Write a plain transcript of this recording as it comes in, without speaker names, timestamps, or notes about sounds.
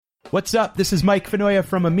What's up? This is Mike Fenoya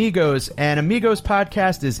from Amigos, and Amigos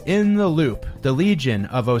Podcast is In the Loop, the legion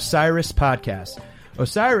of Osiris podcasts.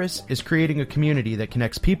 Osiris is creating a community that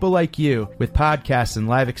connects people like you with podcasts and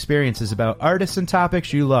live experiences about artists and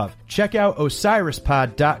topics you love. Check out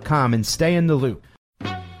osirispod.com and stay in the loop.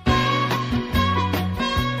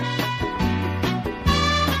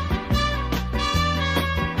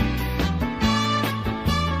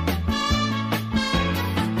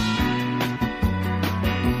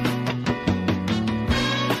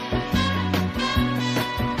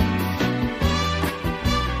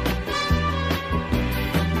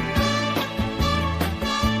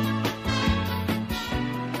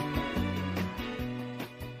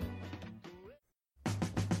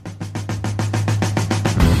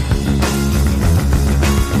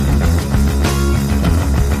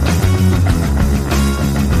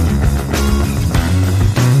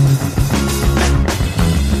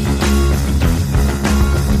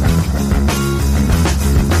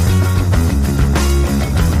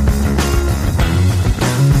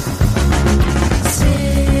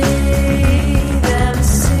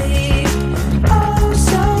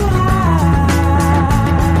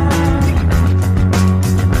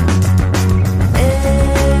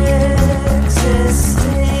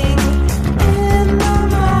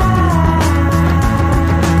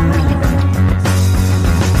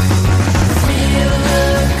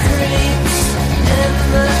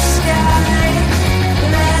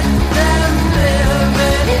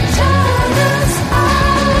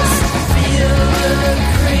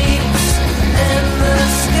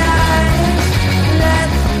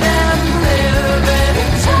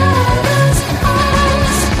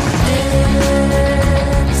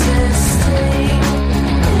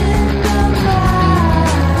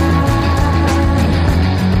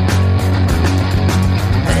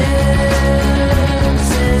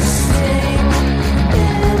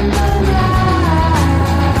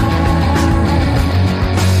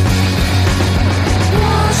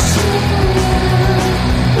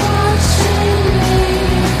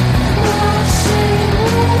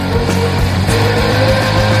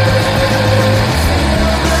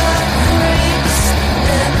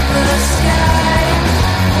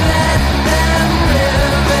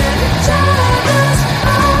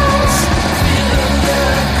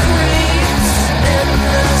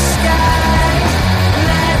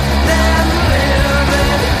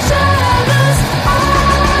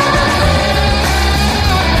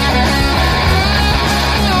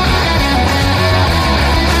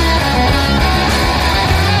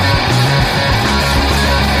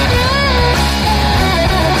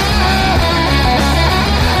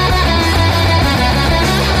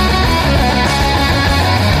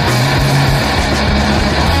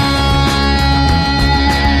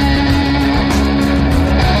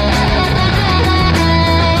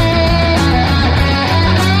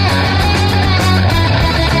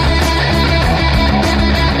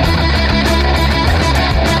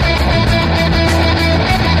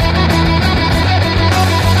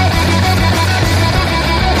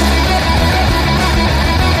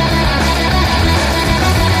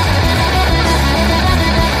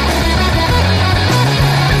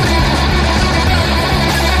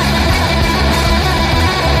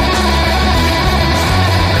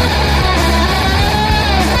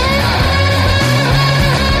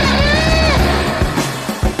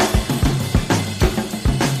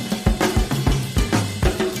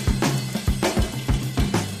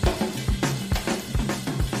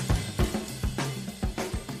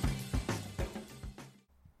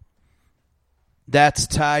 That's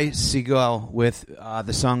Ty Segall with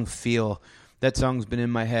the song Feel. That song's been in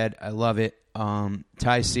my head. I love it.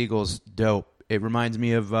 Ty Segall's dope. It reminds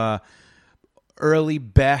me of early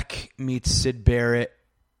Beck meets Sid Barrett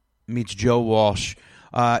meets Joe Walsh.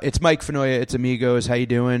 It's Mike Fenoya. It's Amigos. How you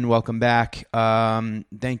doing? Welcome back.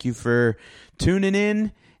 Thank you for tuning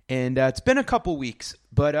in. And it's been a couple weeks,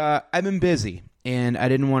 but I've been busy, and I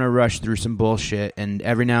didn't want to rush through some bullshit. And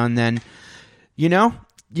every now and then, you know,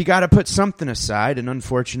 you got to put something aside, and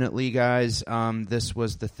unfortunately, guys, this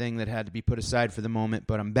was the thing that had to be put aside for the moment,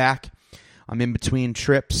 but I'm back. I'm in between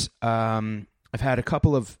trips. I've had a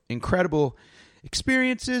couple of incredible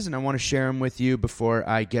experiences, and I want to share them with you before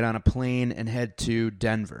I get on a plane and head to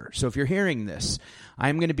Denver. So if you're hearing this,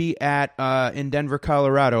 I'm going to be in Denver,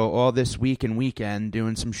 Colorado all this week and weekend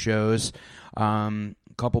doing some shows, a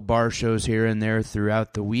couple bar shows here and there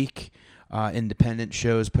throughout the week, independent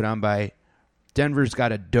shows put on by Denver's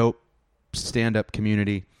got a dope stand-up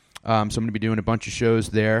community, so I'm going to be doing a bunch of shows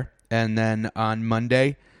there. And then on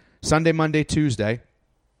Sunday, Monday, Tuesday,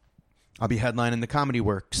 I'll be headlining the Comedy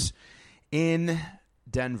Works in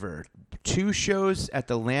Denver. 2 shows at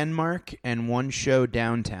the Landmark and 1 show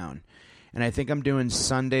downtown. And I think I'm doing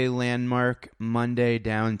Sunday Landmark, Monday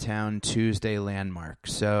downtown, Tuesday Landmark.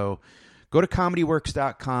 So go to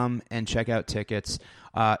comedyworks.com and check out tickets.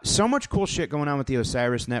 So much cool shit going on with the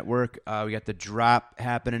Osiris Network. We got the drop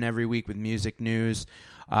happening every week with music news,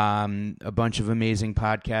 a bunch of amazing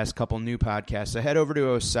podcasts, couple new podcasts. So head over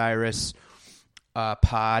to Osiris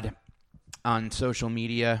Pod on social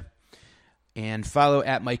media and follow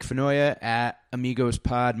at Mike Fenoya at Amigos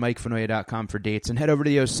Pod, MikeFenoya.com for dates. And head over to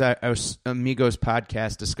the Amigos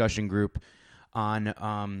Podcast discussion group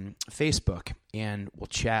on Facebook, and we'll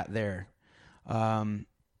chat there.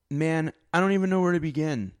 Man, I don't even know where to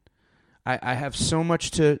begin. I have so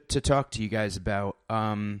much to talk to you guys about.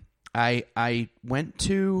 I went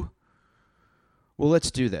to... Well,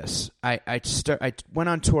 let's do this. I went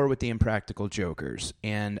on tour with the Impractical Jokers,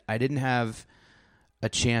 and I didn't have a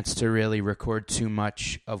chance to really record too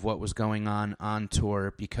much of what was going on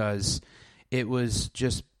tour because it was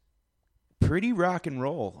just pretty rock and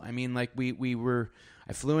roll. I mean, like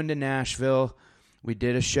I flew into Nashville. We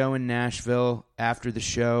did a show in Nashville. After the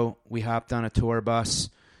show, we hopped on a tour bus.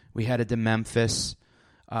 We headed to Memphis.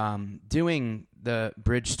 Doing the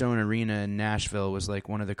Bridgestone Arena in Nashville was like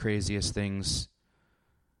one of the craziest things.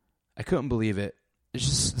 I couldn't believe it. It's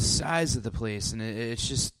just the size of the place, and it's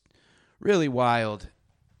just really wild.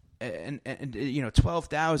 And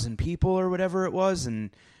 12,000 people or whatever it was,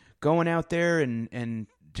 and going out there and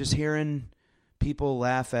just hearing people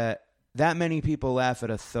laugh at, that many people laugh at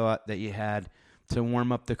a thought that you had to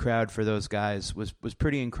warm up the crowd for those guys was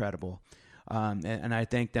pretty incredible. And I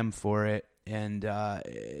thank them for it. And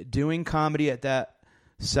doing comedy at that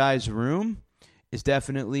size room is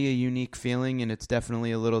definitely a unique feeling, and it's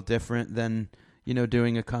definitely a little different than,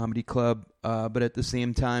 doing a comedy club. But at the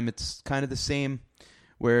same time, it's kind of the same,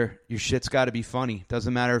 where your shit's got to be funny.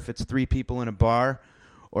 Doesn't matter if it's 3 people in a bar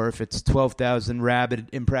or if it's 12,000 rabid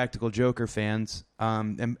Impractical Joker fans.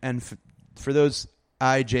 And for those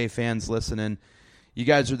IJ fans listening, you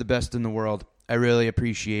guys are the best in the world. I really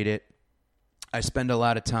appreciate it. I spend a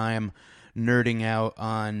lot of time nerding out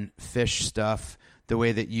on Fish stuff, the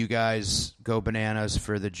way that you guys go bananas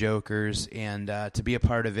for the Jokers, and to be a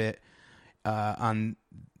part of it on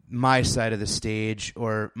my side of the stage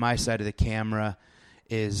or my side of the camera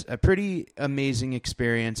is a pretty amazing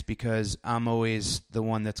experience, because I'm always the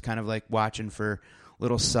one that's kind of like watching for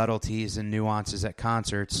little subtleties and nuances at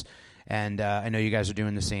concerts, and I know you guys are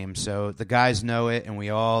doing the same. So the guys know it, and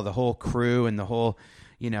the whole crew and the whole,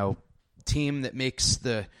 team that makes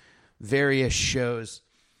the various shows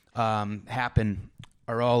happen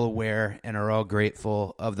are all aware and are all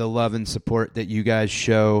grateful of the love and support that you guys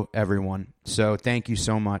show everyone. So thank you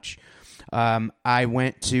so much. I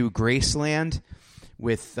went to Graceland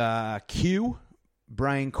with Q,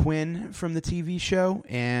 Brian Quinn from the TV show,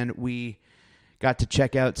 and we got to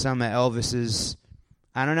check out some of Elvis's,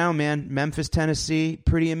 I don't know, man, Memphis, Tennessee,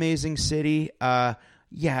 pretty amazing city.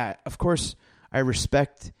 Yeah, of course, I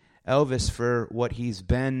respect Elvis for what he's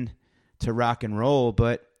been to rock and roll,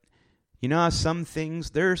 but there are some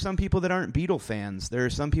people that aren't Beatle fans. There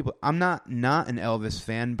are some people, I'm not an Elvis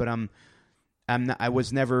fan, but I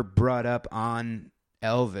was never brought up on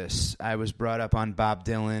Elvis. I was brought up on Bob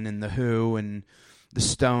Dylan and The Who and the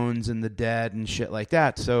Stones and the Dead and shit like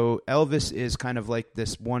that. So Elvis is kind of like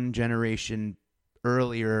this one generation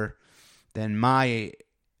earlier than my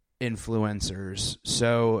influencers.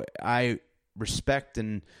 So I respect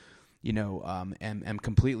and am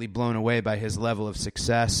completely blown away by his level of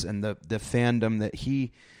success and the fandom that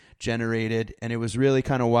he generated. And it was really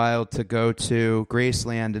kind of wild to go to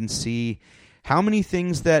Graceland and see how many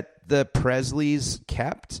things that the Presleys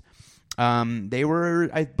kept. They were,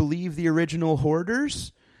 I believe, the original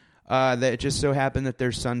hoarders. That it just so happened that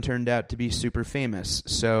their son turned out to be super famous.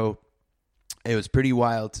 So it was pretty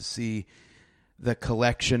wild to see the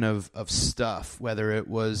collection of stuff, whether it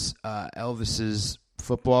was Elvis's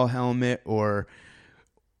football helmet or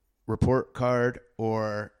report card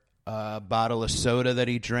or a bottle of soda that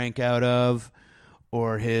he drank out of,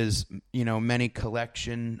 or his, many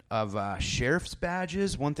collection of sheriff's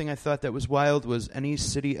badges. One thing I thought that was wild was any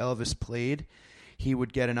city Elvis played, he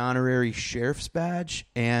would get an honorary sheriff's badge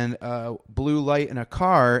and a blue light in a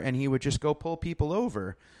car, and he would just go pull people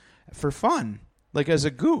over for fun, like as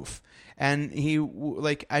a goof. And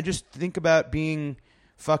I just think about being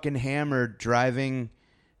fucking hammered driving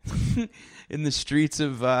in the streets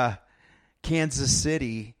of Kansas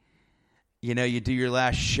City. You do your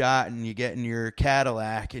last shot and you get in your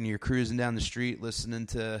Cadillac and you're cruising down the street listening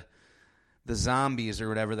to the Zombies or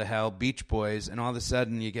whatever the hell, Beach Boys, and all of a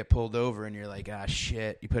sudden you get pulled over and you're like, ah,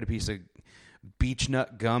 shit. You put a piece of beech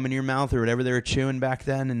nut gum in your mouth or whatever they were chewing back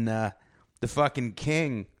then, and the fucking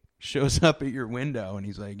king shows up at your window and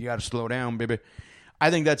he's like, you gotta slow down, baby. I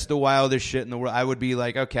think that's the wildest shit in the world. I would be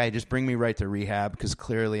like, okay, just bring me right to rehab, because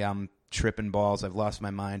clearly I'm tripping balls. I've lost my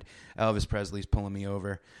mind. Elvis Presley's pulling me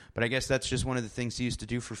over. But I guess that's just one of the things he used to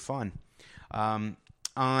do for fun.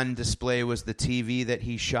 On display was the TV that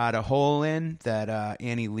he shot a hole in that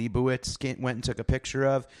Annie Leibovitz went and took a picture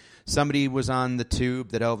of. Somebody was on the tube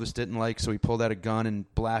that Elvis didn't like, so he pulled out a gun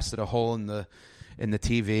and blasted a hole in the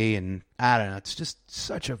TV. And I don't know, it's just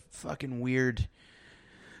such a fucking weird.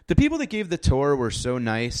 The people that gave the tour were so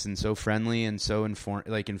nice and so friendly and so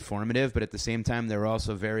informative, but at the same time they were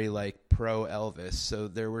also very like pro Elvis. So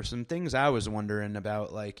there were some things I was wondering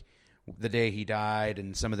about, like the day he died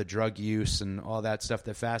and some of the drug use and all that stuff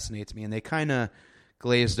that fascinates me. And they kind of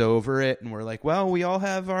glazed over it and were like, well, we all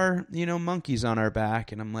have our, monkeys on our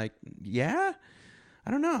back. And I'm like, yeah,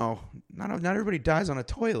 I don't know. Not everybody dies on a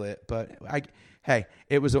toilet, but hey,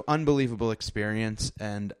 it was an unbelievable experience.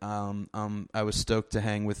 And I was stoked to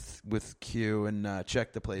hang with Q and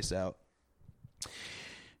check the place out.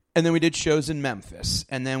 And then we did shows in Memphis.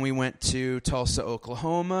 And then we went to Tulsa,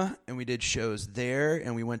 Oklahoma, and we did shows there.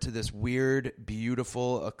 And we went to this weird,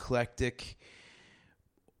 beautiful, eclectic,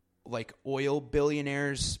 like oil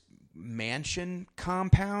billionaire's mansion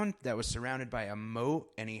compound that was surrounded by a moat.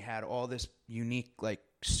 And he had all this unique, like,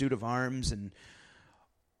 suit of arms and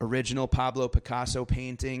original Pablo Picasso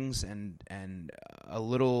paintings and a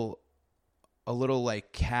little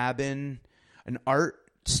like cabin, an art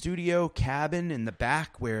studio cabin in the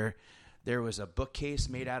back where there was a bookcase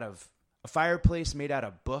made out of a fireplace made out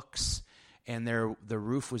of books, and the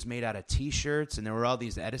roof was made out of T-shirts, and there were all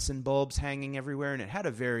these Edison bulbs hanging everywhere, and it had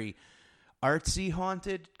a very artsy,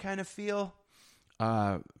 haunted kind of feel.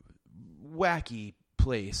 Wacky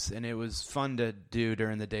place, and it was fun to do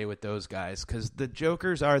during the day with those guys, because the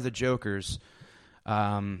jokers are the jokers.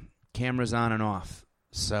 Cameras on and off,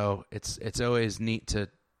 so it's always neat to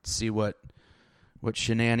see what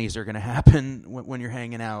shenanigans are going to happen when you're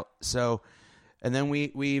hanging out. So, and then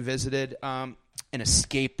we visited an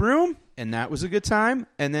escape room, and that was a good time.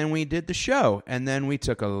 And then we did the show, and then we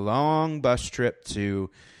took a long bus trip to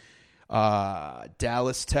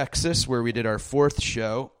Dallas, Texas, where we did our 4th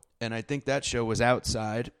show. And I think that show was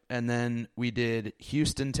outside. And then we did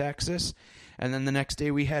Houston, Texas. And then the next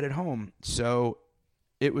day we headed home. So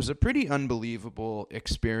it was a pretty unbelievable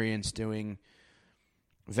experience doing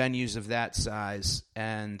venues of that size.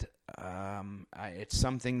 And it's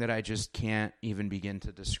something that I just can't even begin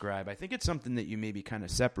to describe. I think it's something that you maybe kind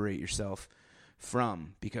of separate yourself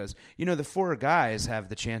from, because, the 4 guys have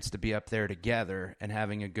the chance to be up there together and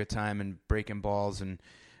having a good time and breaking balls, and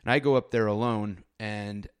I go up there alone,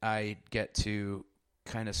 and I get to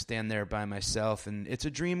kind of stand there by myself, and it's a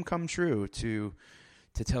dream come true to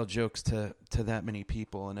tell jokes to that many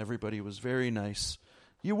people, and everybody was very nice.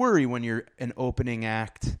 You worry when you're an opening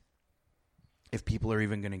act if people are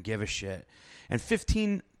even going to give a shit. And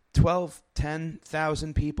 15, 12,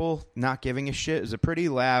 10,000 people not giving a shit is a pretty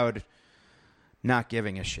loud not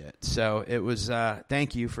giving a shit. So it was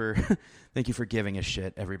thank you for giving a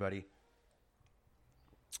shit, everybody.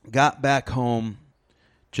 Got back home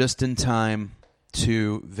just in time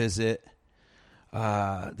to visit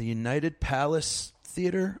the United Palace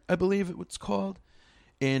Theater, I believe it was called,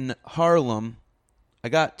 in Harlem.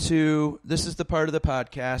 This is the part of the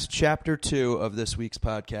podcast, chapter 2 of this week's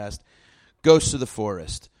podcast, Ghosts of the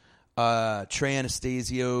Forest. Trey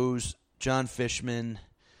Anastasio's, John Fishman,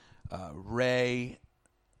 Ray,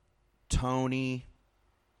 Tony,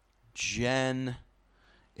 Jen,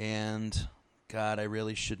 and God, I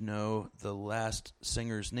really should know the last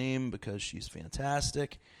singer's name because she's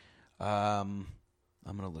fantastic. I'm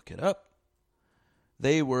going to look it up.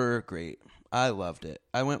 They were great. I loved it.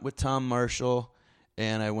 I went with Tom Marshall,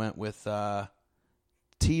 and I went with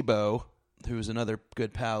Tebow, who's another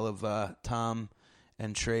good pal of Tom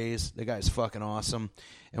and Trey's. The guy's fucking awesome.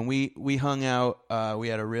 And we hung out. We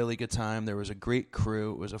had a really good time. There was a great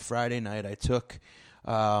crew. It was a Friday night. I took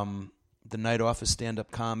the night off of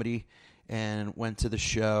stand-up comedy and went to the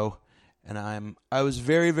show. And I was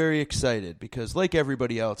very, very excited because, like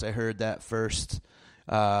everybody else, I heard that first.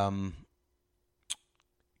 Celise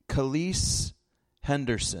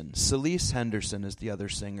Henderson is the other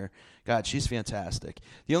singer. God, she's fantastic.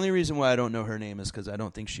 The only reason why I don't know her name is because I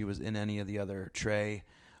don't think she was in any of the other Trey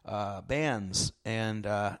bands. And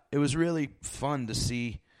it was really fun to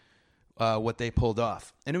see what they pulled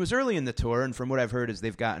off. And it was early in the tour, and from what I've heard is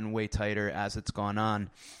they've gotten way tighter as it's gone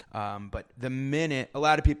on. But the minute, a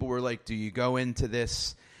lot of people were like, do you go into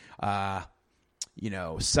this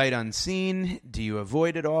sight unseen? Do you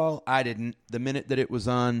avoid it all? I didn't. The minute that it was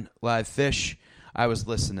on Live Fish, I was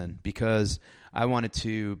listening because I wanted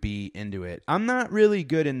to be into it. I'm not really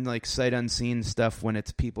good in like sight unseen stuff when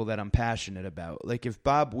it's people that I'm passionate about. Like if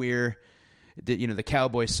Bob Weir did, the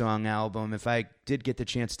Cowboy Song album, if I did get the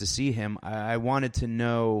chance to see him, I wanted to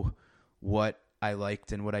know what I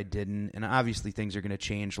liked and what I didn't. And obviously things are going to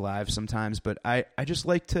change live sometimes, but I just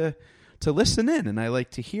like to listen in, and I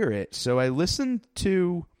like to hear it. So I listened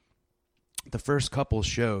to the first couple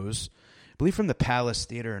shows, I believe from the Palace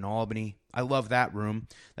Theater in Albany. I love that room.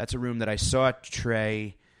 That's a room that I saw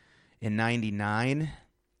Trey in 99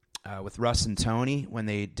 with Russ and Tony when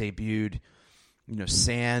they debuted,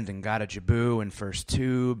 Sand and Gotta Jaboo and First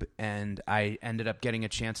Tube, and I ended up getting a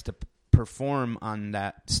chance to perform on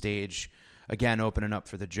that stage, again, opening up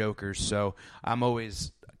for the Jokers. So I'm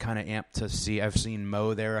always kind of amped to see. I've seen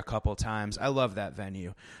Mo there a couple times. I love that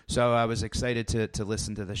venue. So I was excited to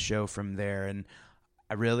listen to the show from there, and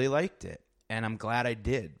I really liked it. And I'm glad I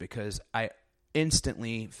did because I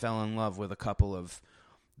instantly fell in love with a couple of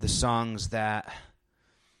the songs that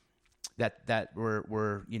were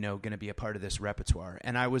going to be a part of this repertoire.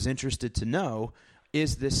 And I was interested to know,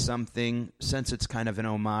 is this something, since it's kind of an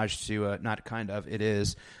homage to it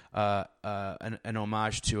is an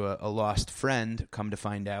homage to a lost friend, come to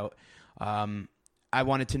find out. I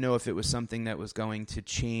wanted to know if it was something that was going to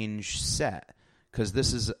change set, because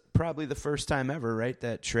this is probably the first time ever, right,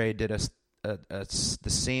 that Trey did the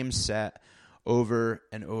same set over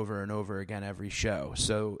and over and over again every show.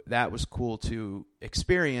 So that was cool to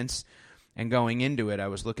experience. And going into it, I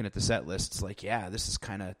was looking at the set lists like, yeah, this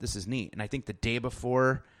is neat. And I think the day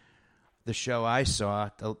before the show I saw,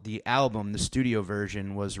 the album, the studio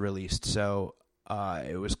version was released. So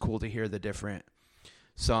it was cool to hear the different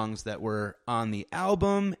songs that were on the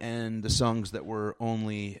album and the songs that were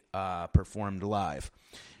only performed live.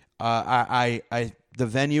 The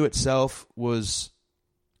venue itself was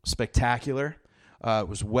spectacular. It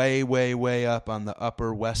was way, way, way up on the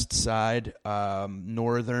Upper West Side,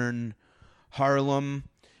 northern Harlem.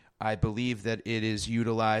 I believe that it is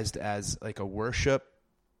utilized as like a worship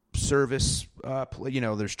service.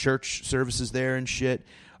 There's church services there and shit.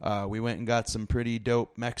 We went and got some pretty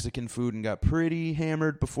dope Mexican food and got pretty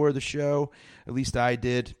hammered before the show. At least I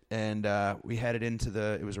did. And we headed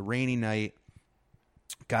it was a rainy night.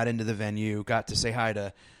 Got into the venue. Got to say hi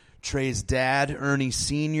to Trey's dad, Ernie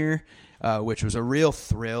Sr., which was a real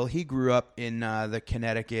thrill. He grew up in the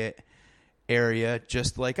Connecticut area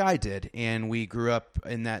just like I did, and we grew up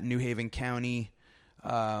in that New Haven County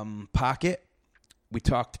pocket. We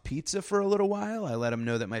talked pizza for a little while. I let him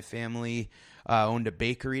know that my family owned a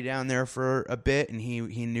bakery down there for a bit, and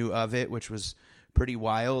he knew of it, which was pretty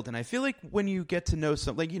wild. And I feel like when you get to know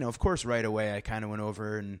something, of course, right away I kind of went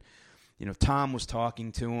over and, Tom was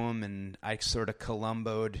talking to him, and I sort of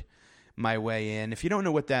Columboed my way in. If you don't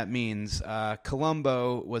know what that means,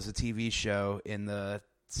 Columbo was a TV show in the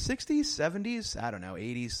 60s, 70s, I don't know,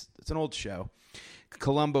 80s. It's an old show.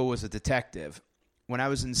 Columbo was a detective. When I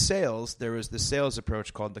was in sales, there was the sales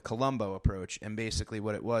approach called the Columbo approach, and basically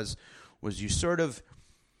what it was you sort of,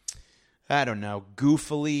 I don't know,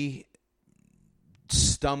 goofily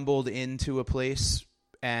stumbled into a place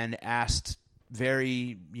and asked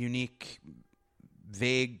very unique,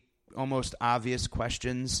 vague, almost obvious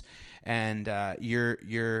questions, and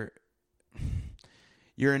your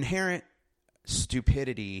inherent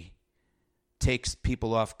stupidity takes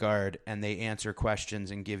people off guard, and they answer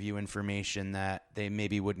questions and give you information that they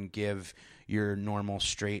maybe wouldn't give your normal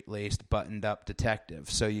straight-laced, buttoned-up detective.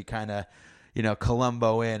 So you kind of,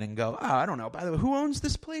 Columbo in and go, I don't know, by the way, who owns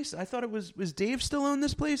this place? I thought it was Dave still own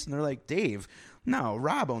this place? And they're like, Dave? No,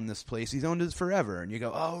 Rob owned this place. He's owned it forever. And you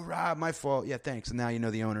go, oh, Rob, my fault. Yeah, thanks. And now you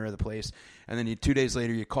know the owner of the place. And then 2 days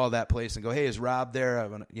later, you call that place and go, hey, is Rob there? I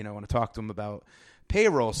want to talk to him about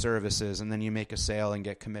payroll services. And then you make a sale and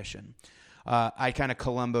get commission. I kind of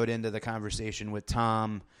Columboed into the conversation with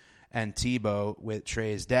Tom and Tebow with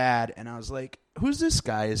Trey's dad, and I was like, "Who's this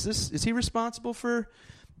guy? Is he responsible for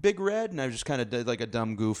Big Red?" And I just kind of did like a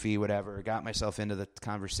dumb, goofy, whatever. Got myself into the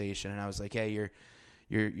conversation, and I was like, "Hey,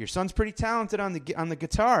 your son's pretty talented on the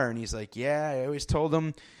guitar," and he's like, "Yeah, I always told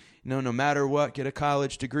him, no matter what, get a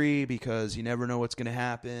college degree because you never know what's going to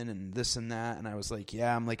happen and this and that." And I was like,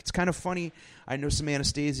 yeah, I'm like, it's kind of funny. I know some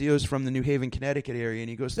Anastasios from the New Haven, Connecticut area. And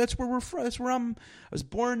he goes, that's where we're from. That's where I was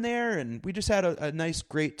born there. And we just had a nice,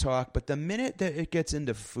 great talk. But the minute that it gets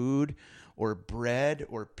into food or bread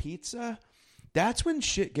or pizza, that's when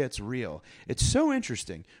shit gets real. It's so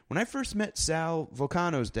interesting. When I first met Sal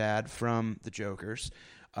Vulcano's dad from the Jokers,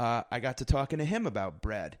 I got to talking to him about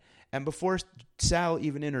bread. And before Sal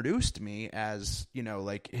even introduced me as, you know,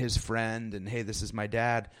 like his friend and, hey, this is my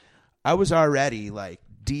dad, I was already like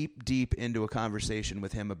deep into a conversation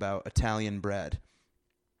with him about Italian bread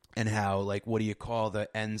and how, like, what do you call the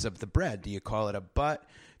ends of the bread? Do you call it a butt?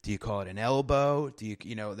 Do you call it an elbow? Do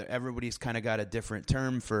you know, everybody's kind of got a different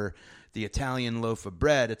term for the Italian loaf of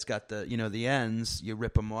bread. It's got the, you know, the ends, you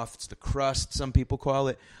rip them off. It's the crust, some people call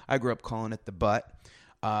it. I grew up calling it the butt.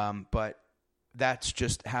 But that's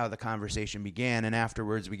just how the conversation began. And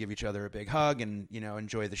afterwards, we give each other a big hug and, you know,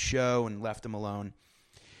 enjoy the show and left him alone.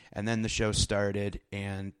 And then the show started,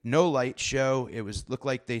 and no light show. It looked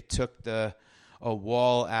like they took a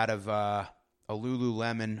wall out of a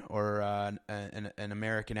Lululemon or an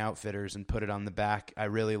American Outfitters and put it on the back. I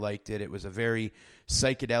really liked it. It was a very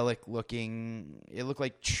psychedelic looking. It looked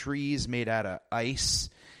like trees made out of ice.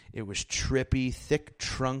 It was trippy, thick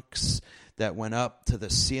trunks that went up to the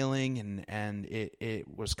ceiling, and it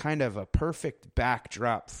was kind of a perfect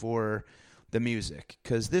backdrop for the music,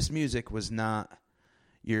 because this music was not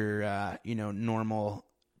your you know, normal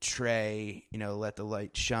Trey, you know, let the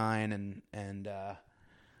light shine and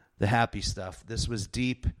the happy stuff. This was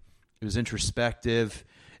deep. It was introspective.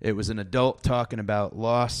 It was an adult talking about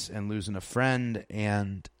loss and losing a friend,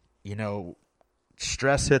 and, you know,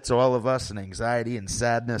 stress hits all of us, and anxiety and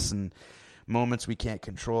sadness and moments we can't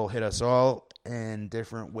control hit us all in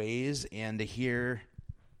different ways. And to hear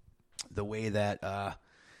the way that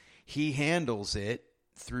he handles it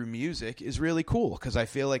through music is really cool, because I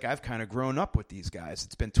feel like I've kind of grown up with these guys.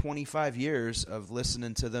 It's been 25 years of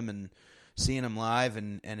listening to them and seeing them live,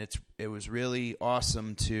 and it was really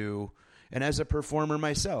awesome to, and as a performer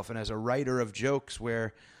myself and as a writer of jokes,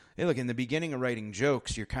 where, hey, look, in the beginning of writing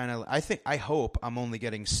jokes, you're kind of, I hope I'm only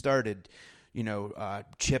getting started, you know,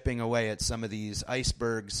 chipping away at some of these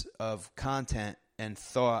icebergs of content and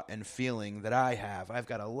thought and feeling that I have. I've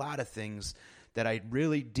got a lot of things that I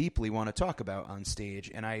really deeply want to talk about on stage,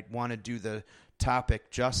 and I want to do the topic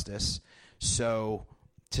justice. So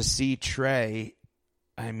to see Trey,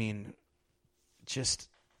 I mean, just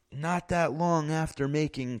not that long after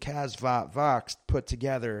making Kaz Vox put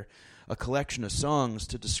together a collection of songs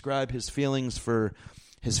to describe his feelings for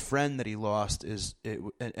his friend that he lost,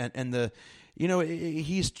 and the, you know,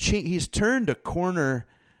 he's turned a corner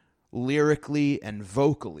lyrically and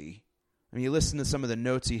vocally. I mean, you listen to some of the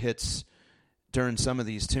notes he hits during some of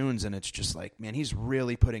these tunes, and it's just like, man, he's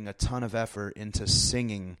really putting a ton of effort into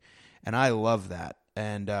singing, and I love that.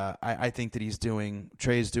 And I think that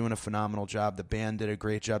Trey's doing a phenomenal job. The band did a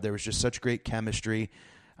great job. There was just such great chemistry.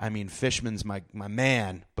 I mean, Fishman's my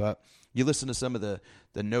man, but you listen to some of the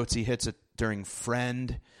notes he hits during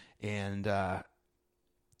Friend, and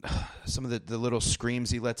some of the little screams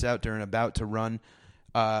he lets out during About to Run.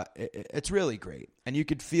 It's really great. And you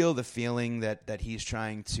could feel the feeling that he's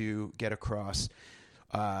trying to get across,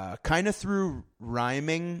 kind of through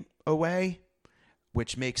rhyming away,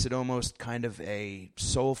 which makes it almost kind of a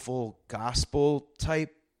soulful gospel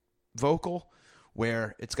type vocal,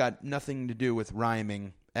 where it's got nothing to do with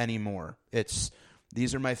rhyming anymore. It's,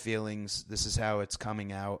 these are my feelings. This is how it's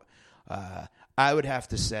coming out. I would have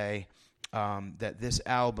to say that this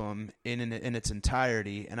album in its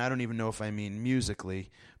entirety, and I don't even know if I mean musically,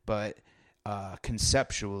 but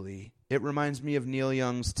conceptually, it reminds me of Neil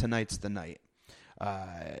Young's Tonight's the Night.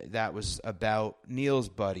 That was about Neil's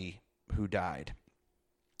buddy who died.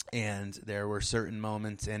 And there were certain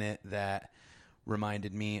moments in it that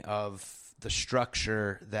reminded me of the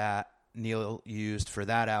structure that Neil used for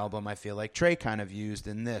that album. I feel like Trey kind of used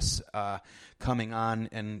in this, coming on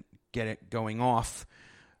and going off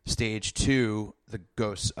stage 2, the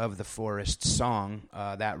Ghosts of the Forest song,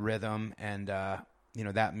 that rhythm and you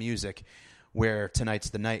know, that music, where Tonight's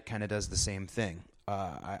the Night kind of does the same thing.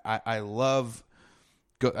 I love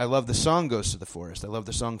the song Ghosts of the Forest. I love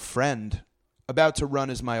the song Friend. About to Run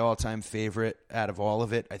is my all-time favorite out of all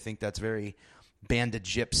of it. I think that's very Band of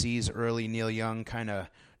Gypsies, early Neil Young, kind of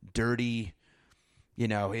dirty. You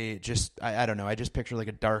know, it just, I don't know. I just picture like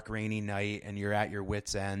a dark, rainy night, and you're at your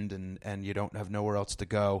wit's end, and you don't have nowhere else to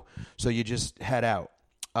go. So you just head out.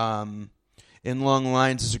 In Long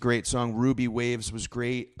Lines is a great song. Ruby Waves was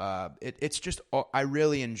great. It's just, I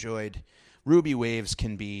really enjoyed. Ruby Waves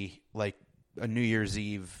can be like a New Year's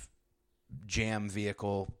Eve jam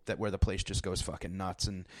vehicle where the place just goes fucking nuts.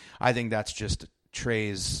 And I think that's just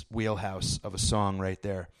Trey's wheelhouse of a song right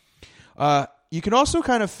there. You can also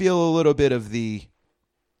kind of feel a little bit of the,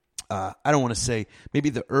 I don't want to say maybe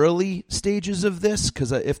the early stages of this,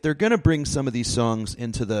 because if they're going to bring some of these songs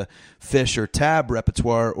into the Fish or Tab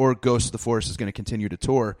repertoire, or Ghost of the Forest is going to continue to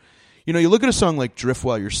tour, you know, you look at a song like Drift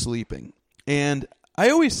While You're Sleeping, and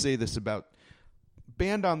I always say this about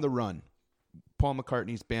Band on the Run, Paul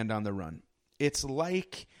McCartney's Band on the Run. It's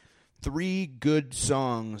like three great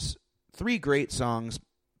songs,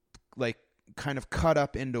 like kind of cut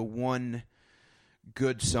up into one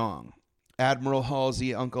good song. Admiral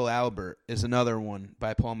Halsey, Uncle Albert is another one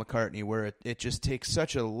by Paul McCartney where it just takes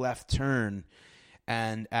such a left turn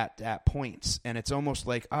and at points, and it's almost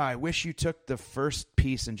like, I wish you took the first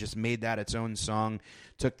piece and just made that its own song,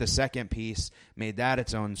 took the second piece, made that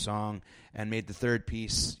its own song, and made the third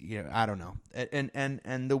piece, I don't know.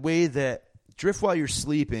 And the way that Drift While You're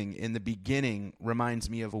Sleeping in the beginning reminds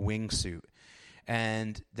me of a wingsuit,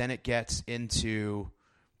 and then it gets into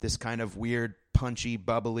this kind of weird, punchy,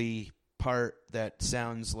 bubbly part that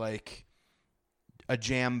sounds like a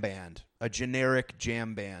jam band, a generic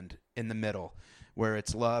jam band in the middle, where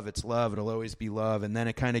it's love, it'll always be love. And then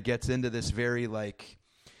it kind of gets into this very, like,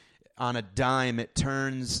 on a dime, it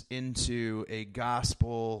turns into a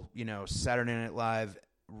gospel, Saturday Night Live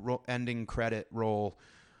ending credit roll,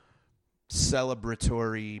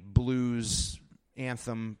 celebratory blues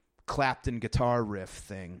anthem, Clapton guitar riff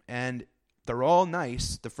thing. And they're all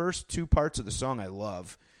nice. The first two parts of the song I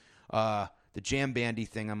love. The jam bandy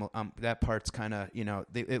thing, that part's kind of,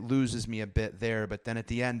 it loses me a bit there. But then at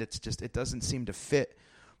the end, it doesn't seem to fit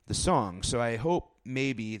the song. So I hope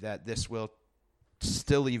maybe that this will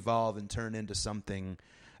still evolve and turn into something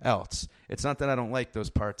else. It's not that I don't like those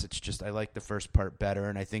parts. It's just I like the first part better.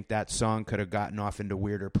 And I think that song could have gotten off into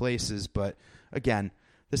weirder places. But again,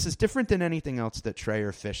 this is different than anything else that Trey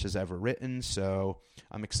or Fish has ever written. So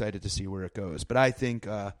I'm excited to see where it goes. But I think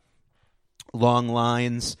Long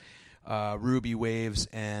Lines, Ruby Waves,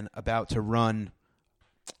 and About to Run.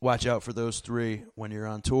 Watch out for those three when you're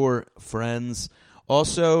on tour, friends.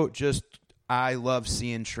 Also, I love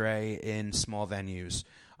seeing Trey in small venues.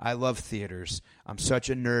 I love theaters. I'm such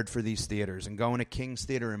a nerd for these theaters. And going to King's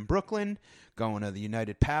Theater in Brooklyn, going to the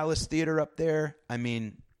United Palace Theater up there, I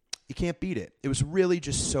mean, you can't beat it. It was really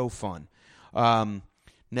just so fun.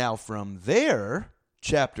 Now, from there,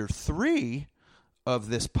 Chapter 3 of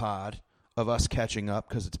this pod, of us catching up,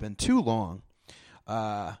 because it's been too long.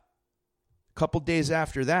 A couple days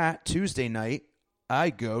after that, Tuesday night, I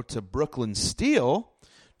go to Brooklyn Steel,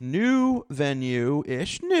 new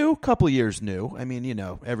venue-ish, couple years new. I mean,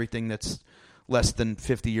 everything that's less than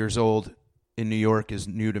 50 years old in New York is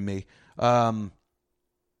new to me. Fucking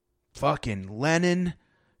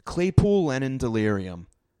Claypool Lennon Delirium.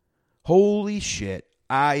 Holy shit,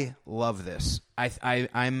 I love this.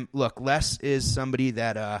 Look, Les is somebody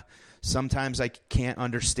that sometimes I can't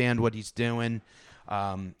understand what he's doing.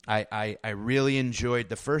 I really enjoyed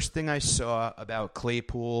the first thing I saw about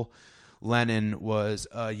Claypool Lennon was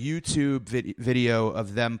a YouTube video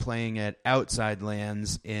of them playing at Outside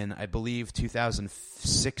Lands in, I believe,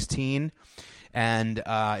 2016. And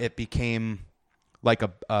it became like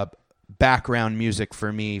a background music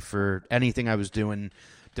for me for anything I was doing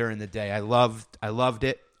during the day. I loved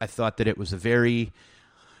it. I thought that it was a very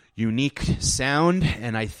unique sound,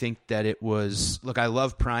 and I think that it was... Look, I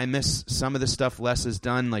love Primus. Some of the stuff Les has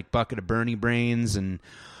done, like Bucket of Bernie Brains and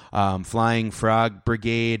Flying Frog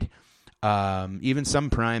Brigade, even some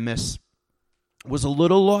Primus, was a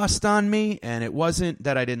little lost on me, and it wasn't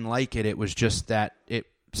that I didn't like it. It was just that it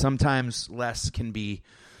sometimes Les can be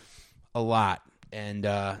a lot, and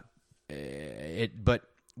but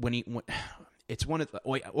it's one of the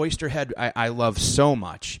Oysterhead I love so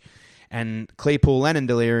much. And Claypool Lennon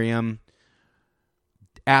Delirium,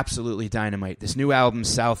 absolutely dynamite. This new album,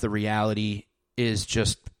 South of Reality, is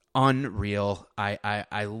just unreal.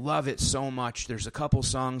 I love it so much. There's a couple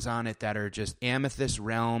songs on it that are just... Amethyst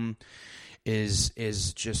Realm is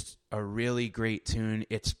just a really great tune.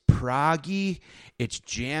 It's proggy, it's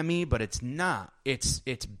jammy, but it's not. It's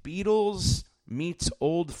Beatles meets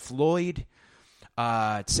old Floyd.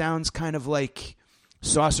 It sounds kind of like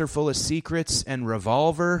Saucer Full of Secrets and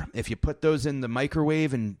Revolver. If you put those in the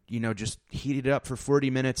microwave and just heat it up for 40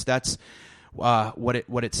 minutes, that's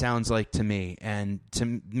what it sounds like to me. And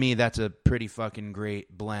to me, that's a pretty fucking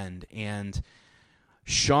great blend. And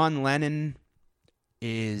Sean Lennon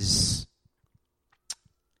is...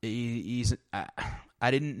 I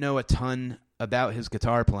didn't know a ton about his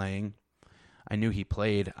guitar playing. I knew he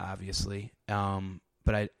played, obviously.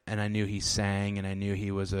 But I knew he sang, and I knew he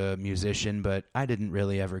was a musician, but I didn't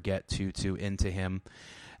really ever get too into him.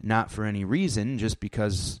 Not for any reason, just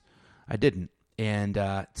because I didn't. And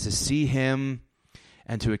to see him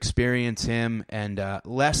and to experience him, and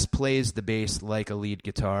Les plays the bass like a lead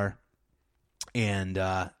guitar, and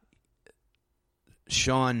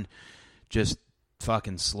Sean just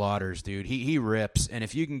fucking slaughters, dude. He rips, and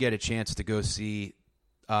if you can get a chance to go see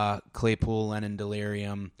Claypool Lennon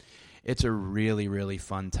Delirium It's a really, really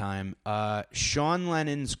fun time. Sean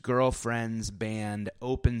Lennon's girlfriend's band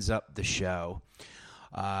opens up the show.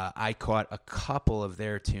 I caught a couple of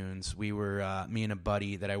their tunes. We were, me and a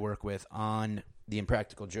buddy that I work with on the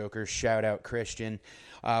Impractical Jokers, shout out Christian.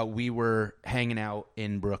 We were hanging out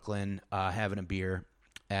in Brooklyn, having a beer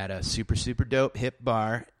at a super, super dope hip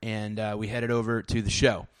bar, and we headed over to the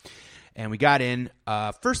show. And we got in,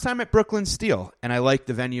 first time at Brooklyn Steel, and I like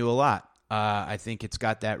the venue a lot. I think it's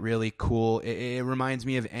got that really cool, it reminds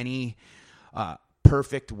me of any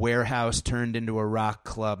perfect warehouse turned into a rock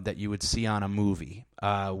club that you would see on a movie,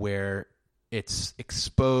 where it's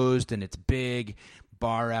exposed and it's big,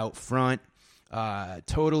 bar out front,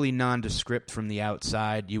 totally nondescript from the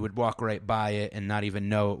outside. You would walk right by it and not even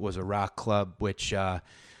know it was a rock club, which I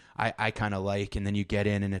kind of like. And then you get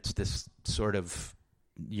in and it's this sort of,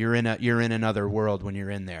 you're in another world when you're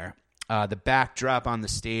in there. The backdrop on the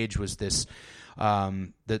stage was this,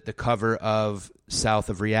 the cover of South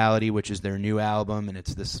of Reality, which is their new album, and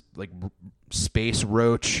it's this like space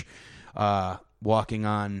roach walking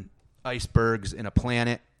on icebergs in a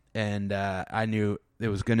planet, and I knew it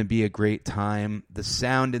was going to be a great time. The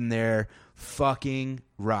sound in there fucking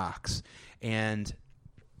rocks, and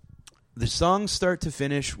the songs start to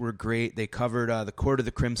finish were great. They covered The Court of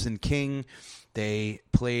the Crimson King. They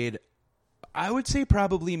played, I would say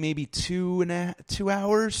probably maybe 2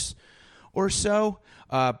 hours or so,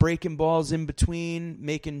 breaking balls in between,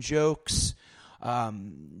 making jokes.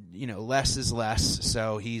 Less is less.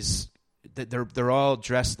 So they're all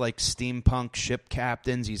dressed like steampunk ship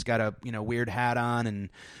captains. He's got a weird hat on and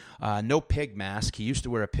no pig mask. He used to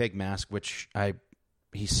wear a pig mask, which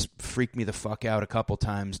he freaked me the fuck out a couple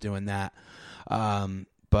times doing that.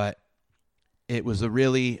 But it was a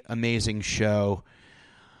really amazing show.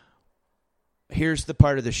 Here's the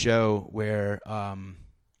part of the show where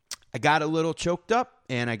I got a little choked up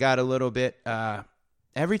and I got a little bit the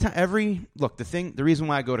reason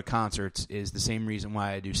why I go to concerts is the same reason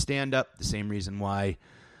why I do stand up, the same reason why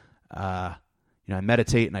I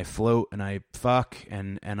meditate and I float and I fuck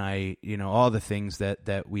and I all the things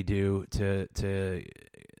that we do to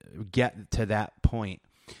get to that point.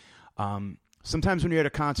 Sometimes when you're at a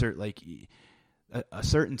concert, like a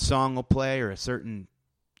certain song will play or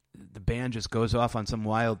the band just goes off on some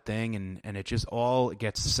wild thing and it just all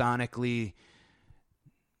gets sonically,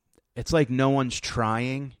 it's like no one's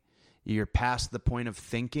trying. You're past the point of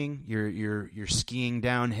thinking. You're skiing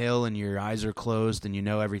downhill and your eyes are closed and you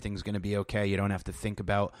know everything's going to be okay. You don't have to think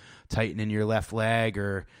about tightening your left leg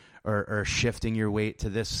or shifting your weight to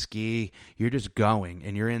this ski. You're just going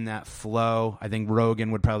and you're in that flow. I think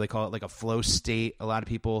Rogan would probably call it like a flow state. A lot of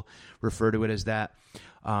people refer to it as that.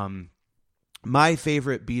 My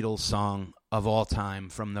favorite Beatles song of all time,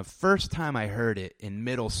 from the first time I heard it in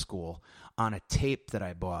middle school on a tape that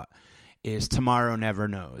I bought, is Tomorrow Never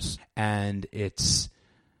Knows. And it's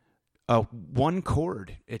one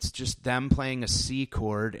chord. It's just them playing a C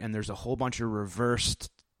chord, and there's a whole bunch of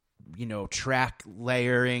reversed, track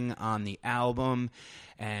layering on the album.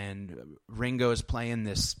 And Ringo's playing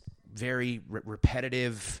this very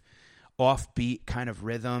repetitive, offbeat kind of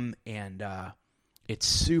rhythm, and it's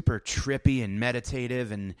super trippy and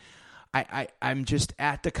meditative, and I'm just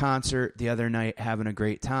at the concert the other night having a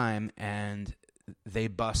great time, and they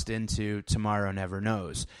bust into Tomorrow Never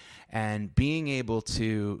Knows. And being able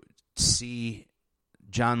to see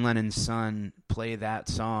John Lennon's son play that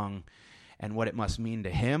song and what it must mean to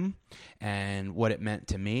him and what it meant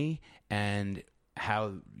to me and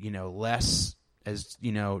how, Les, as,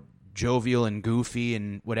 jovial and goofy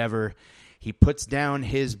and whatever, he puts down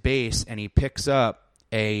his bass and he picks up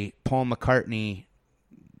a Paul McCartney,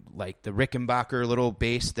 like the Rickenbacker little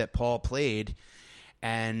bass that Paul played,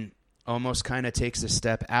 and almost kind of takes a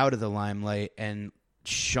step out of the limelight. And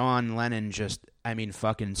Sean Lennon just,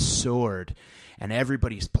 fucking soared. And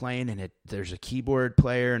everybody's playing, and there's a keyboard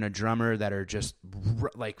player and a drummer that are just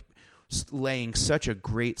like laying such a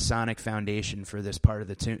great sonic foundation for this part of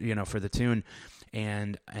the tune, for the tune.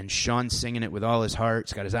 And Sean's singing it with all his heart.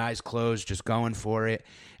 He's got his eyes closed, just going for it.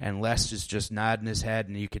 And Les is just nodding his head.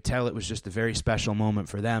 And you could tell it was just a very special moment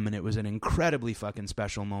for them. And it was an incredibly fucking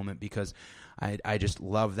special moment because I just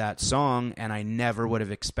love that song. And I never would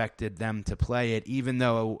have expected them to play it, even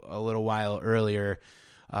though a little while earlier,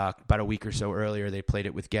 about a week or so earlier, they played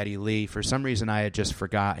it with Geddy Lee. For some reason, I had just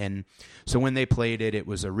forgotten. So when they played it, it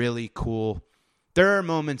was a really cool... There are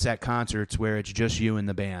moments at concerts where it's just you and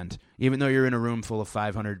the band. Even though you're in a room full of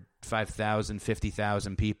 500, 5,000,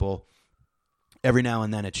 50,000 people, every now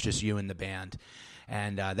and then it's just you and the band.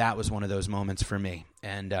 And that was one of those moments for me.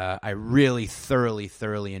 And I really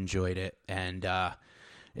thoroughly enjoyed it. And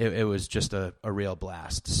it was just a real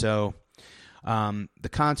blast. So the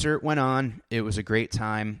concert went on. It was a great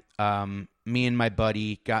time. Me and my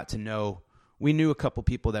buddy got to know, we knew a couple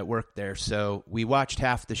people that worked there, so we watched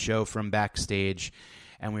half the show from backstage,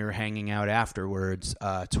 and we were hanging out afterwards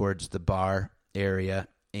towards the bar area.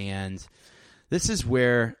 And this is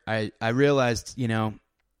where I realized, and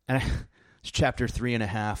it's chapter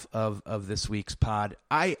 3.5 of this week's pod.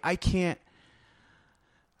 I can't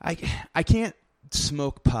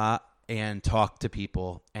smoke pot and talk to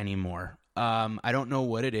people anymore. I don't know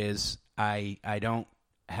what it is. I don't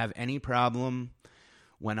have any problem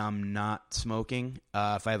when I'm not smoking.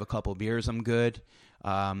 If I have a couple beers, I'm good.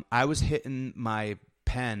 I was hitting my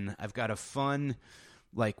pen. I've got a fun,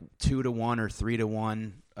 2-to-1 or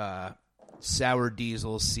 3-to-1 sour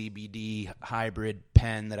diesel CBD hybrid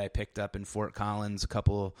pen that I picked up in Fort Collins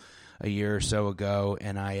a year or so ago,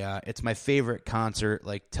 and it's my favorite concert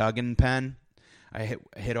tugging pen. I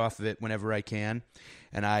hit off of it whenever I can,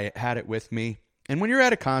 and I had it with me. And when you're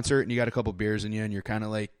at a concert and you got a couple beers in you and you're kind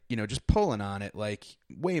of just pulling on it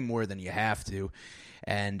way more than you have to.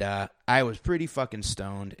 And I was pretty fucking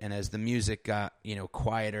stoned. And as the music got,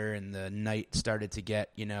 quieter and the night started to get,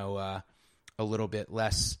 a little bit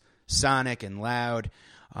less sonic and loud,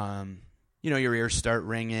 your ears start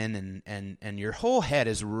ringing and your whole head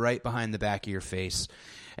is right behind the back of your face.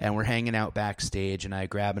 And we're hanging out backstage, and I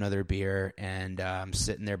grab another beer, and I'm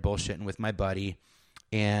sitting there bullshitting with my buddy.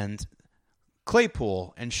 And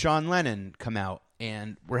Claypool and Sean Lennon come out,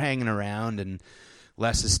 and we're hanging around, and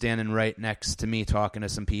Les is standing right next to me talking to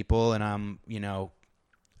some people, and I'm,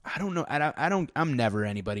 I don't know, I'm never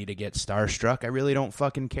anybody to get starstruck. I really don't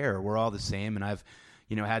fucking care. We're all the same, and I've,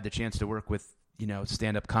 had the chance to work with,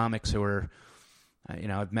 stand-up comics who are,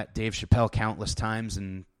 I've met Dave Chappelle countless times,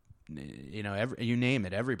 and, you name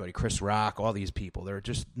it, everybody, Chris Rock, all these people, they're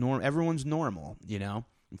just everyone's normal,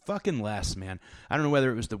 Fucking Les, man. I don't know whether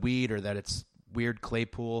it was the weed or that it's weird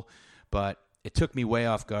Claypool, but it took me way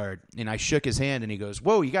off guard. And I shook his hand, and he goes,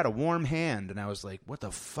 "Whoa, you got a warm hand." And I was like, what the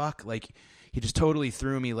fuck? He just totally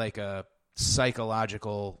threw me like a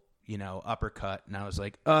psychological, uppercut. And I was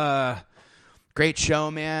like, great show,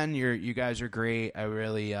 man. You guys are great. I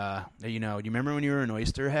really, you remember when you were an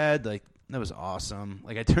Oysterhead? That was awesome.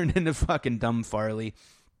 I turned into fucking Dumb Farley.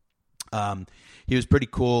 He was pretty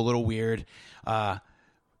cool, a little weird.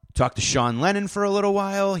 Talked to Sean Lennon for a little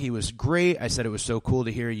while. He was great. I said it was so cool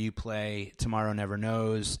to hear you play Tomorrow Never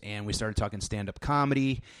Knows. And we started talking stand-up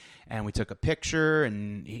comedy. And we took a picture.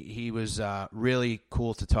 And he was really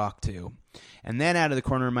cool to talk to. And then out of the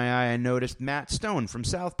corner of my eye, I noticed Matt Stone from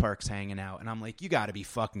South Park's hanging out. And I'm like, you got to be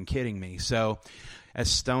fucking kidding me. So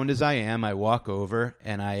as stoned as I am, I walk over.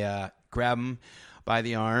 And I grab him by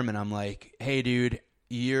the arm. And I'm like, hey, dude,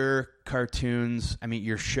 your cartoons,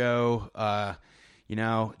 your show,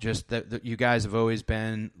 just that you guys have always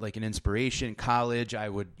been an inspiration. In college, I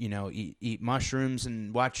would, eat mushrooms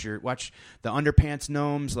and watch the Underpants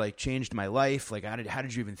Gnomes, changed my life. How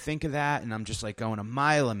did you even think of that? And I'm just going a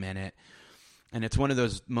mile a minute. And it's one of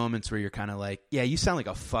those moments where you're kind of yeah, you sound like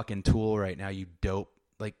a fucking tool right now, you dope.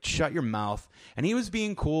 Shut your mouth. And he was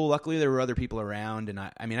being cool. Luckily, there were other people around. And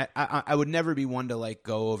I would never be one to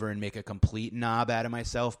go over and make a complete knob out of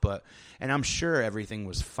myself. And I'm sure everything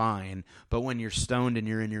was fine. But when you're stoned and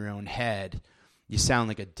you're in your own head, you sound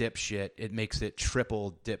like a dipshit. It makes it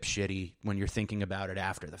triple dipshitty when you're thinking about it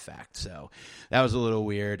after the fact. So that was a little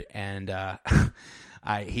weird. And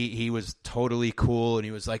he was totally cool, and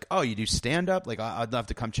he was like, "Oh, you do stand up? I'd love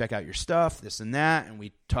to come check out your stuff, this and that." And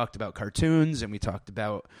we talked about cartoons, and we talked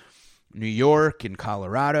about New York and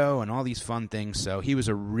Colorado and all these fun things. So he was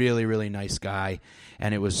a really, really nice guy,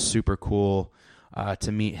 and it was super cool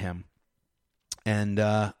to meet him. And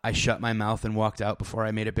I shut my mouth and walked out before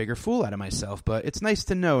I made a bigger fool out of myself. But it's nice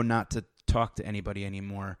to know not to talk to anybody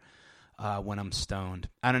anymore when I'm stoned.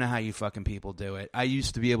 I don't know how you fucking people do it. I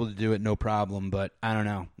used to be able to do it no problem, but I don't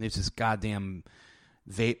know. It's this goddamn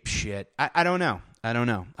vape shit. I don't know.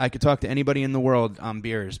 I could talk to anybody in the world on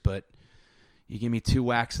beers, but you give me 2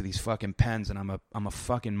 whacks of these fucking pens and I'm a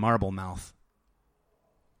fucking marble mouth.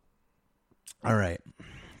 All right.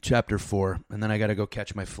 Chapter 4, and then I got to go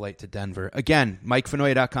catch my flight to Denver. Again,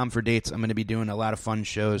 MikeFenoya.com for dates. I'm going to be doing a lot of fun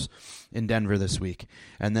shows in Denver this week.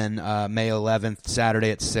 And then May 11th, Saturday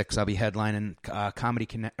at 6, I'll be headlining Comedy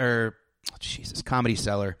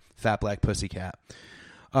Cellar, Fat Black Pussycat.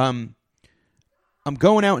 I'm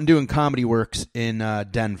going out and doing comedy works in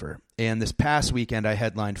Denver. And this past weekend, I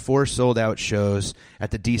headlined 4 sold-out shows at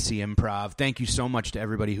the DC Improv. Thank you so much to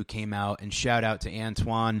everybody who came out, and shout out to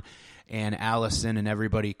Antoine and Allison and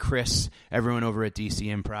everybody, Chris, everyone over at DC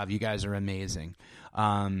Improv. You guys are amazing.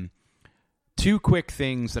 2 2 quick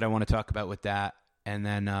things that I want to talk about with that, and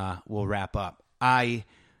then we'll wrap up. I'm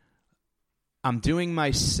doing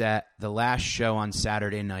my set, the last show on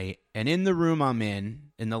Saturday night, and in the room I'm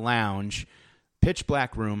in the lounge, pitch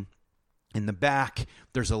black room, in the back,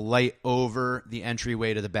 there's a light over the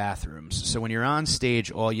entryway to the bathrooms. So when you're on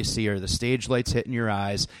stage, all you see are the stage lights hitting your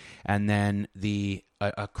eyes, and then a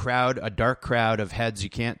dark crowd of heads.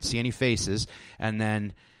 You can't see any faces, and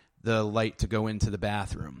then the light to go into the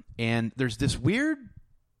bathroom. And there's this weird,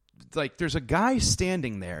 there's a guy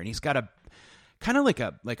standing there, and he's got a kind of like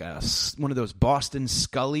a one of those Boston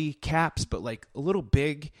Scully caps, but like a little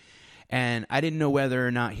big. And I didn't know whether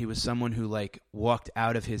or not he was someone who walked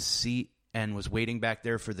out of his seat and was waiting back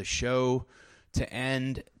there for the show to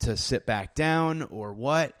end to sit back down or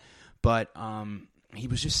what. But he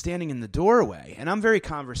was just standing in the doorway. And I'm very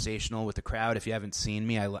conversational with the crowd. If you haven't seen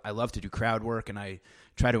me, I love to do crowd work, and I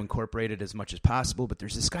try to incorporate it as much as possible. But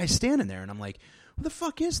there's this guy standing there, and I'm like, what the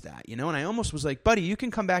fuck is that? And I almost was like, buddy, you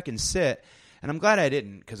can come back and sit. And I'm glad I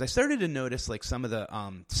didn't, because I started to notice some of the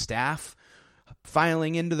staff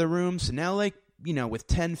filing into the room. So now with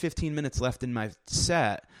 10, 15 minutes left in my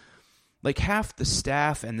set, half the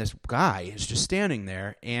staff and this guy is just standing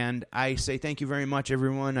there, and I say, thank you very much,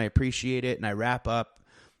 everyone. I appreciate it. And I wrap up.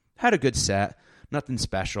 Had a good set. Nothing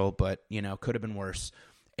special, but, could have been worse.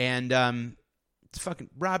 And it's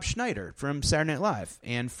fucking Rob Schneider from Saturday Night Live,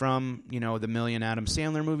 and from, the million Adam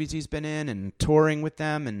Sandler movies he's been in and touring with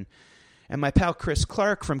them. And my pal Chris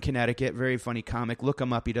Clark from Connecticut, very funny comic. Look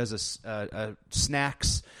him up. He does a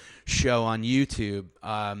snacks show on YouTube.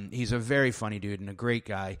 He's a very funny dude and a great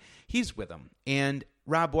guy. He's with him. And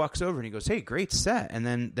Rob walks over and he goes, hey, great set. And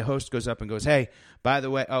then the host goes up and goes, hey, by the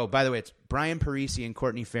way, it's Brian Parisi and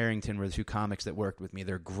Courtney Farrington were the 2 comics that worked with me.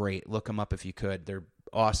 They're great. Look them up if you could. They're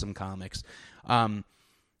awesome comics.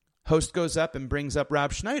 Host goes up and brings up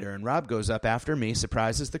Rob Schneider, and Rob goes up after me,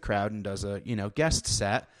 surprises the crowd, and does a guest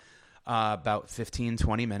set, about 15,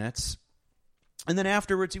 20 minutes. And then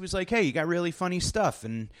afterwards he was like, hey, you got really funny stuff,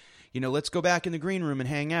 and let's go back in the green room and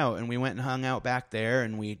hang out. And we went and hung out back there,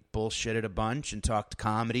 and we bullshitted a bunch and talked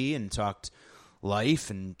comedy and talked life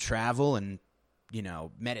and travel and,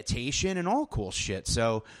 meditation and all cool shit.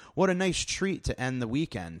 So what a nice treat to end the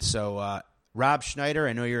weekend. So Rob Schneider,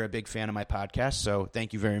 I know you're a big fan of my podcast, so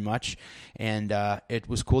thank you very much. And it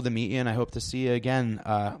was cool to meet you, and I hope to see you again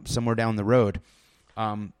somewhere down the road.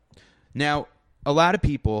 Now, a lot of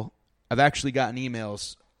people, I've actually gotten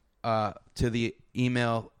emails to the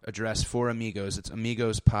email address for Amigos. It's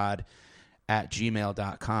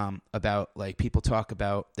amigospod@gmail.com about people talk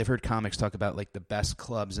about, they've heard comics talk about the best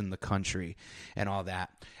clubs in the country and all that.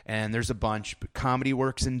 And there's a bunch, but Comedy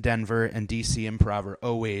Works in Denver and DC Improv are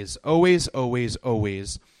always, always, always,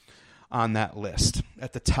 always on that list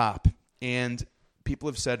at the top. And people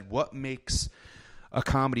have said, what makes a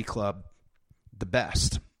comedy club the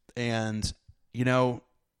best? And,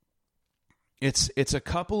 it's a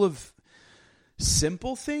couple of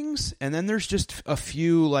simple things, and then there's just a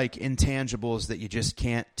few intangibles that you just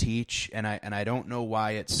can't teach, and I don't know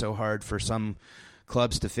why it's so hard for some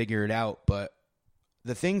clubs to figure it out. But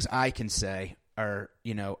the things I can say are,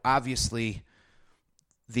 obviously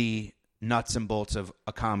the nuts and bolts of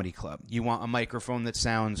a comedy club. You want a microphone that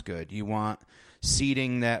sounds good. You want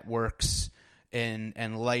seating that works,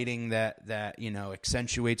 and lighting that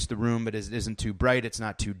accentuates the room, but isn't too bright. It's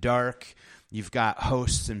not too dark. You've got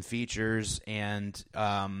hosts and features and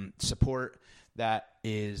support that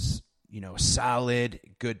is, solid,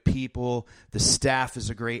 good people. The staff is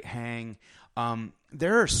a great hang.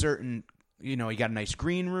 There are certain, you got a nice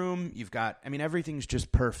green room. You've got, everything's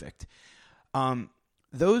just perfect.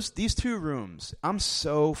 These 2 rooms, I'm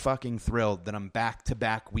so fucking thrilled that I'm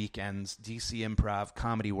back-to-back weekends, DC Improv,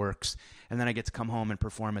 Comedy Works, and then I get to come home and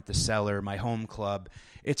perform at the Cellar, my home club.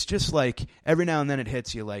 It's just every now and then it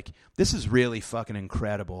hits you this is really fucking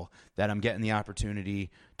incredible that I'm getting the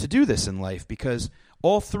opportunity to do this in life, because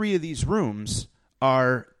all 3 of these rooms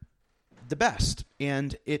are the best.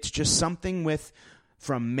 And it's just something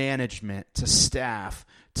from management to staff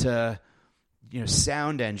to,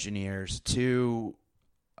 sound engineers to...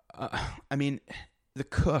 the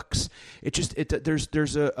cooks,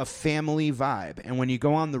 there's a family vibe. And when you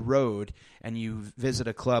go on the road and you visit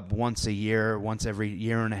a club once a year, once every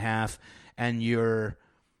year and a half, and you're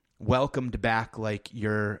welcomed back like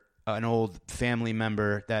you're an old family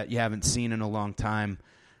member that you haven't seen in a long time,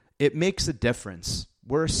 it makes a difference.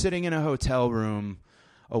 We're sitting in a hotel room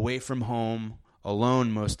away from home,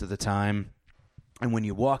 alone most of the time. And when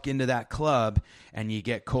you walk into that club and you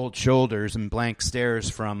get cold shoulders and blank stares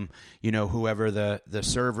from, whoever the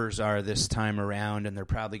servers are this time around, and they're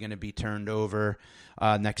probably going to be turned over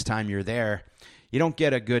next time you're there, you don't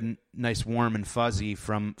get a good, nice, warm and fuzzy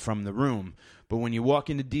from the room. But when you walk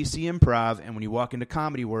into DC Improv, and when you walk into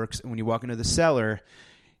Comedy Works, and when you walk into the Cellar,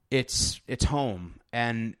 it's home.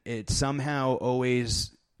 And it somehow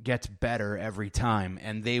always gets better every time.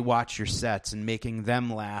 And they watch your sets, and making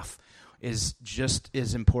them laugh is just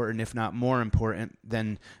as important, if not more important,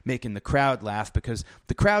 than making the crowd laugh, because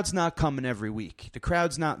the crowd's not coming every week. The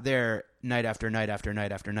crowd's not there night after night after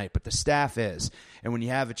night after night, but the staff is. And when you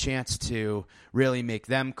have a chance to really make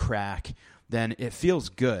them crack, then it feels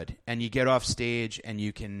good. And you get off stage and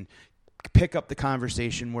you can pick up the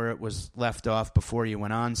conversation where it was left off before you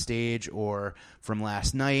went on stage, or from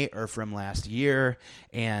last night or from last year.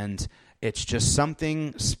 And it's just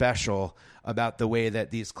something special about the way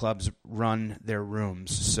that these clubs run their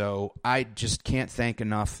rooms. So I just can't thank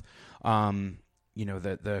enough,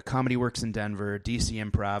 the Comedy Works in Denver, DC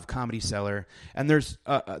Improv, Comedy Cellar, and there's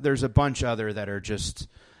a bunch other that are just,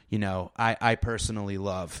 I personally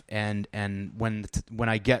love. And when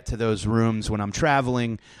I get to those rooms when I'm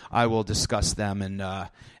traveling, I will discuss them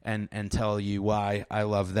and tell you why I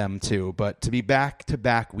love them too. But to be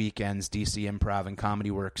back-to-back weekends, DC Improv and Comedy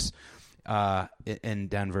Works in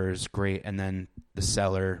Denver is great, and then the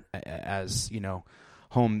Cellar as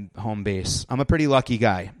home base. I'm a pretty lucky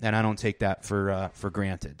guy, and I don't take that for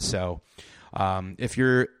granted. So if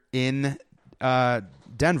you're in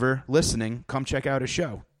Denver listening, come check out a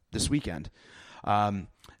show this weekend. All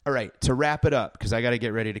right, to wrap it up, because I got to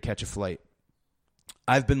get ready to catch a flight.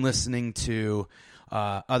 I've been listening to,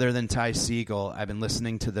 other than Ty Segall, I've been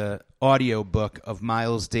listening to the audio book of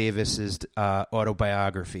Miles Davis's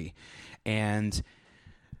autobiography, and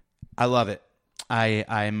I love it.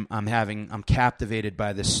 I'm captivated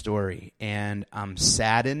by this story, and I'm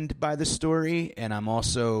saddened by the story, and I'm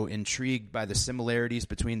also intrigued by the similarities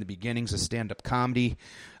between the beginnings of stand-up comedy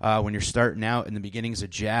when you're starting out in the beginnings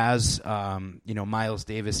of jazz. Miles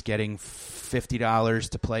Davis getting $50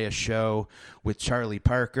 to play a show with Charlie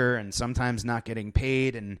Parker, and sometimes not getting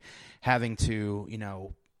paid, and having to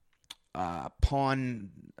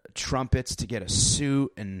pawn trumpets to get a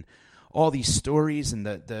suit, and all these stories, and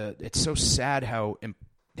it's so sad how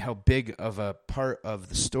big of a part of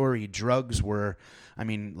the story drugs were. I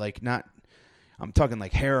mean, I'm talking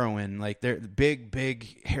like heroin, like they're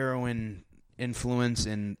big heroin influence,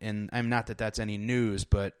 and I'm not that that's any news,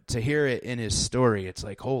 but to hear it in his story, it's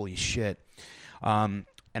like, holy shit. And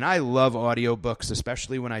I love audiobooks,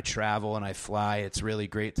 especially when I travel and I fly. It's really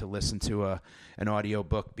great to listen to an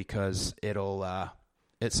audiobook, because it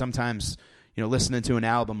sometimes, listening to an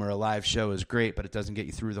album or a live show is great, but it doesn't get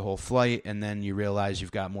you through the whole flight, and then you realize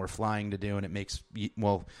you've got more flying to do, and it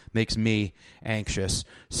makes me anxious.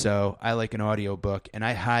 So I like an audiobook, and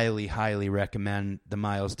I highly, highly recommend the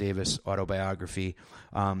Miles Davis autobiography.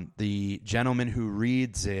 The gentleman who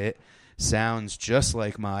reads it sounds just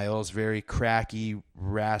like Miles, very cracky,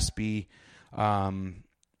 raspy,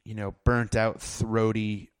 burnt out,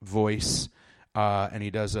 throaty voice, and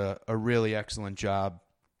he does a really excellent job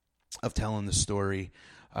of telling the story.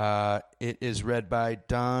 It is read by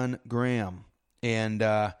Don Graham, and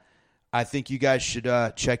I think you guys should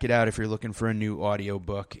check it out if you're looking for a new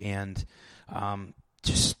audiobook. And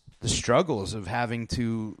just the struggles of having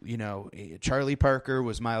to, Charlie Parker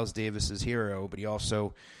was Miles Davis's hero, but he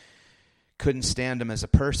also couldn't stand him as a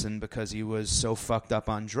person because he was so fucked up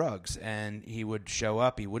on drugs, and he would show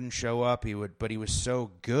up, he wouldn't show up, but he was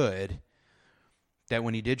so good that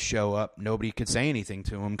when he did show up, nobody could say anything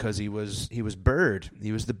to him because he was Bird.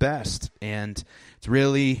 He was the best. And it's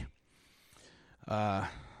really a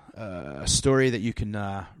story that you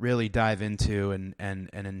can really dive into and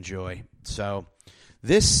enjoy. So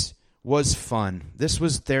this was fun. This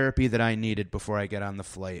was therapy that I needed before I get on the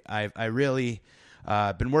flight. I really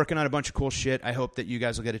been working on a bunch of cool shit. I hope that you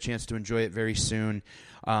guys will get a chance to enjoy it very soon.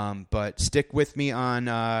 But stick with me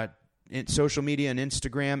on social media and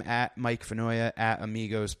Instagram at Mike Fenoya, at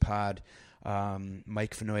AmigosPod,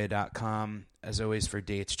 MikeFenoya.com, as always, for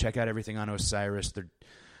dates. Check out everything on Osiris.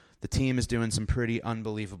 The team is doing some pretty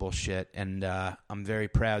unbelievable shit, and I'm very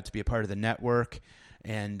proud to be a part of the network.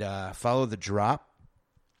 And follow The Drop,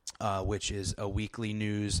 which is a weekly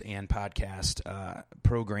news and podcast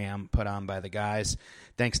program put on by the guys.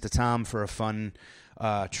 Thanks to Tom for a fun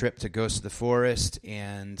trip to Ghost of the Forest.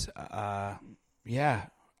 And,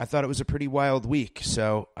 I thought it was a pretty wild week,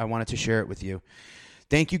 so I wanted to share it with you.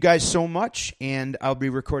 Thank you guys so much, and I'll be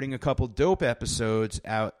recording a couple dope episodes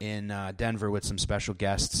out in Denver with some special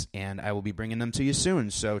guests, and I will be bringing them to you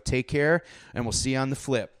soon. So take care, and we'll see you on the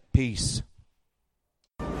flip. Peace.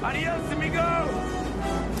 Adios, amigo!